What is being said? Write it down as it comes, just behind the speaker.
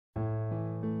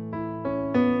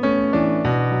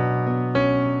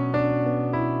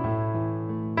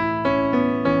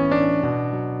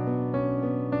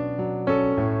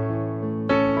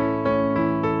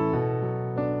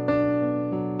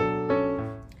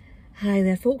Hi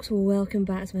there folks, well welcome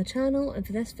back to my channel, and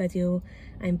for this video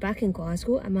I'm back in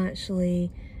Glasgow. I'm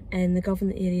actually in the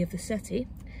Govan area of the city,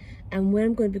 and where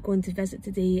I'm going to be going to visit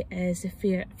today is the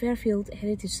Fairfield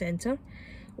Heritage Centre,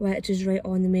 which is right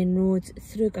on the main road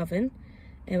through Govan,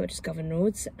 which is Govan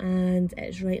Road, and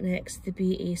it's right next to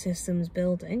the BA Systems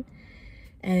building.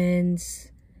 And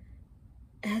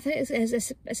I think it's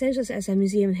essentially it's a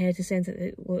museum and heritage centre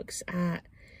that looks at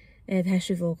the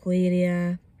history of the local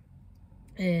area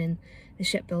and the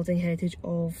shipbuilding heritage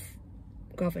of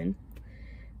Govan.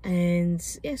 And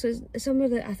yeah, so it's somewhere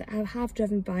that I have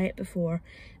driven by it before,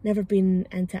 never been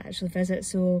in to actually visit,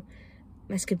 so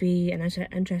this could be an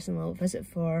interesting little visit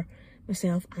for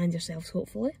myself and yourselves,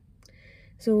 hopefully.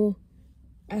 So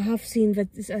I have seen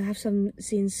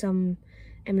some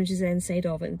images inside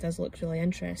of it, and it does look really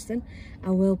interesting.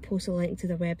 I will post a link to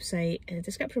the website in the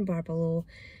description bar below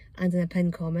and in a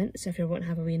pinned comment, so if you want to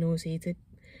have a wee nosy to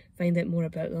find out more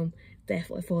about them,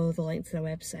 definitely follow the link to their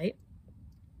website.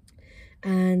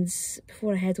 And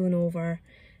before I head on over,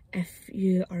 if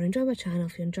you are enjoying my channel,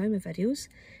 if you enjoy my videos,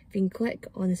 if you can click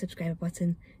on the subscribe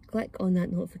button, click on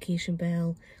that notification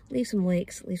bell, leave some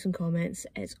likes, leave some comments,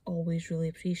 it's always really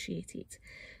appreciated.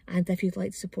 And if you'd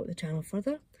like to support the channel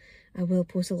further, I will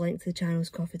post a link to the channel's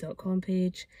coffee.com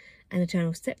page and the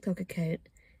channel's TikTok account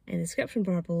in the description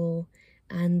bar below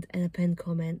and in a pinned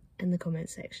comment in the comment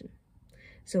section.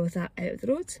 So with that out of the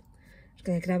road, I'm just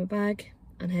going to grab a bag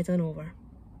and head on over.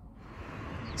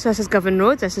 So this is Govan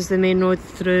Road, this is the main road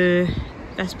through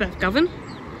this bit of Govan.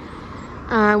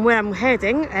 And where I'm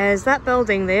heading is that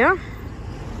building there,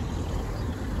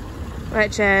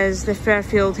 which is the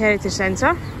Fairfield Heritage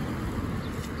Centre.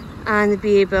 And the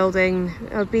BAE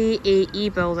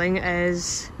building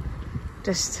is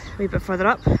just a wee bit further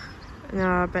up,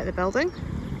 another bit of the building.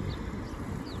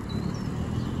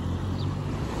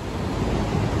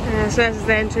 So this is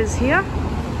the entrance here,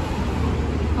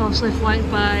 obviously flanked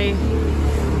by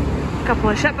a couple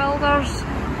of shipbuilders.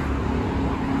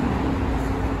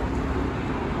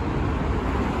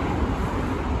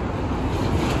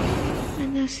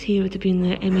 And this here would have been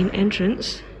the main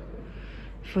entrance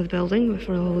for the building,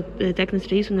 for all the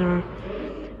dignitaries when they were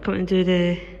coming to do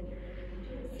the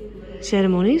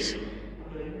ceremonies.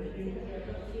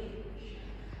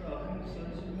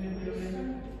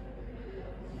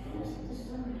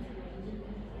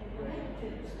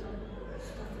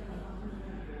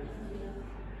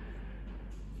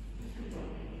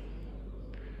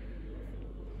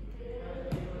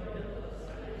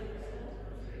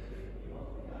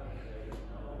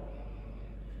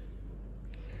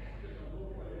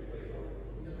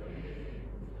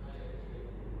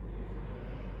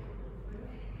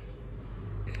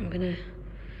 I'm gonna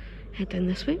head down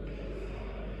this way.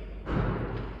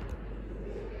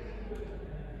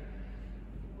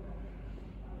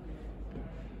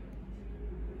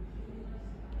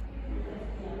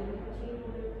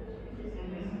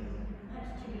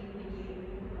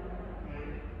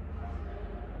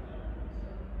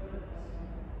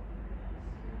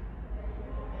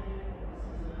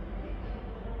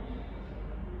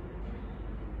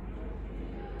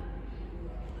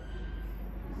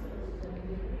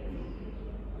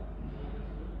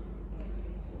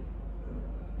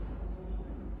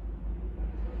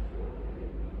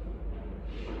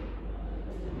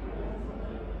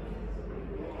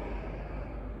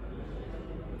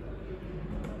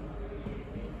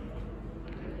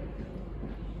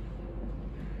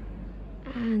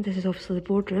 And this is obviously the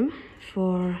boardroom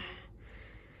for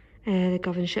the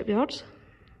Govan shipyards,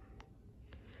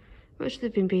 which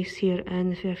they've been based here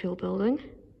in the Fairfield building.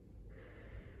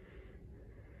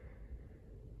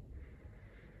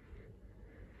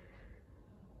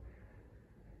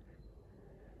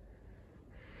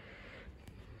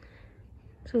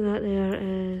 So that there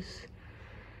is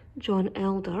John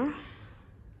Elder,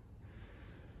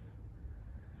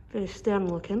 very stern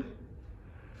looking.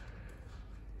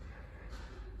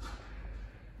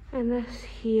 And this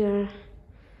here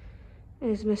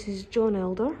is Mrs. John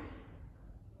Elder.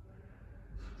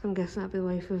 I'm guessing that'd be the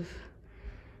wife of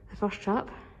the first chap.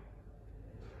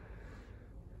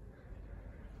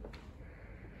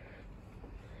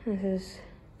 This is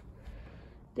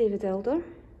David Elder,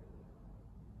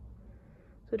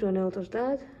 so John Elder's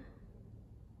dad.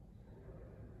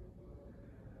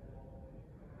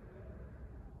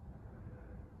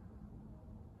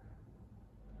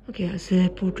 Okay, that's the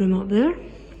boardroom up there.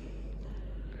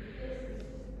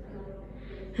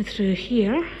 And through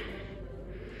here,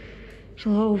 there's a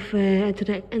lot of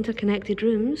interconnected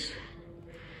rooms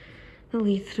that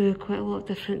lead through quite a lot of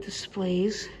different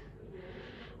displays.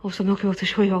 Also, I'm not going to be able to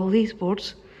show you all these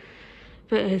boards,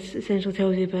 but it essentially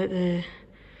tells you about the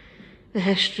the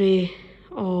history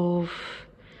of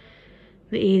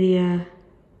the area,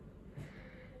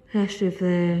 the history of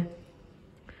the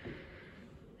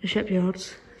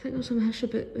shipyards. I think there's some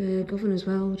history about Govan as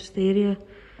well, just the area.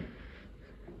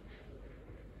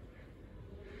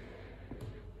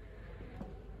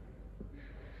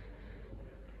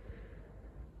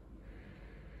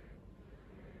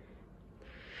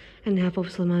 And they have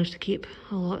obviously managed to keep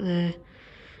a lot of the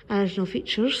original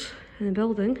features in the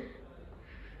building.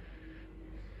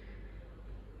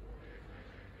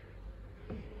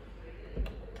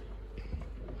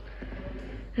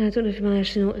 And I don't know if you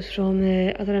managed to notice from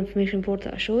the other information board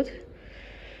that I showed,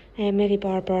 Mary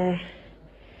Barber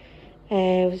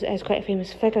is quite a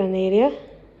famous figure in the area.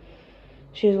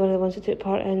 She was one of the ones that took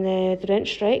part in the rent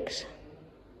strikes.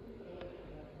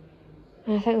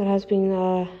 And I think there has been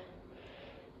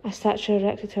a statue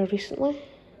erected to her recently.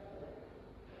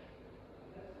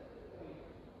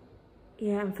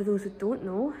 Yeah, and for those who don't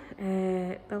know,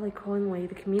 Billy Connolly,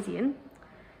 the comedian,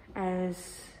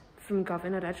 is from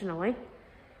Govan originally.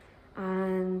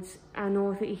 And I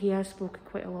know that he has spoken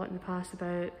quite a lot in the past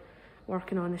about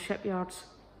working on the shipyards.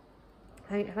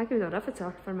 I think he was a riveter,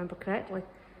 if I remember correctly.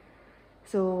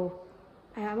 So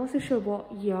I'm not so sure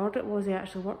what yard it was he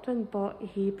actually worked in, but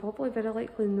he probably very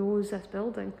likely knows this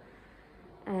building.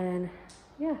 And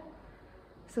yeah,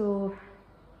 so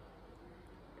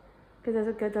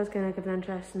it does kind of give an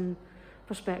interesting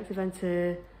perspective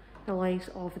into the lives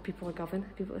of the people of Govan,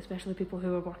 especially people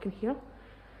who are working here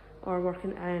or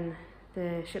working in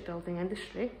the shipbuilding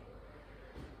industry.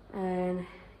 And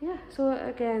yeah, so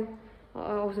again, it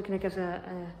also kind of gives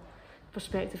a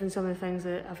perspective in some of the things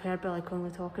that I've heard Billy Connolly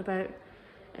talk about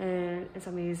in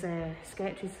some of his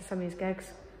sketches, some of his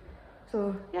gigs.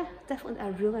 So yeah, definitely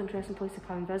a really interesting place to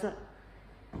come and visit.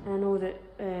 And I know that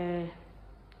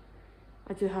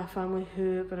I do have family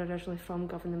who were originally from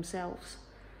Govan themselves,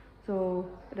 so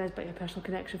it is a bit of a personal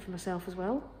connection for myself as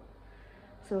well.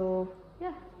 So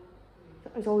yeah,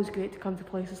 it's always great to come to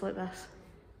places like this.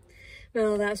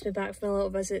 Well, that's me back from a little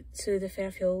visit to the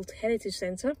Fairfield Heritage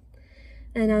Centre,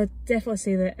 and I would definitely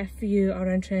say that if you are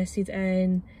interested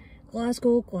in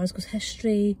Glasgow's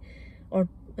history, or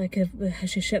like the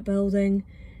history of shipbuilding,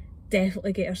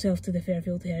 definitely get yourself to the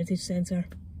Fairfield Heritage Centre.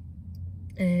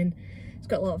 And it's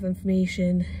got a lot of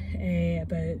information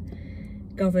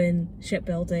about Govan,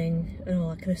 shipbuilding and all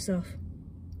that kind of stuff.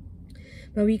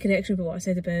 My wee connection with what I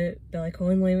said about Billy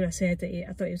Connolly when I said that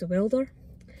I thought he was a welder.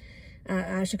 I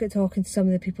actually got talking to some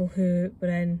of the people who were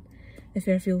in the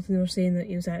Fairfield and they were saying that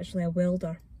he was actually a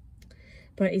welder.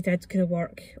 But he did kind of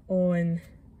work on,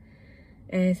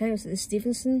 I think it was at the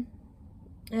Stevenson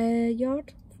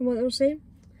yard, from what they were saying.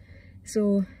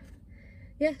 So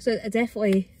yeah, so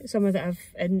definitely somewhere that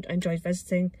I've enjoyed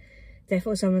visiting.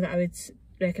 Definitely somewhere that I would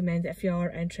recommend if you are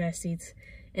interested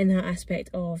in that aspect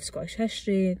of Scottish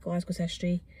history, Glasgow's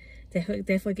history.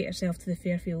 Definitely get yourself to the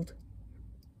Fairfield.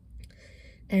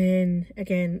 And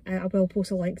again, I will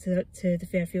post a link to the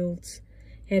Fairfield's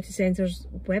Heritage Centre's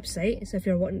website, so if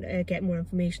you're wanting to get more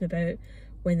information about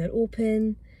when they're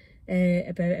open,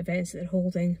 about events that they're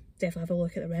holding, definitely have a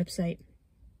look at their website.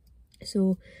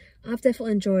 So I've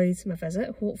definitely enjoyed my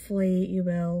visit. Hopefully you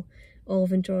will all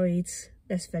have enjoyed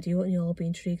this video and you'll all be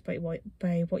intrigued by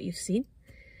what you've seen.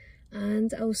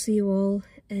 And I'll see you all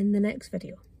in the next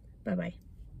video. Bye bye.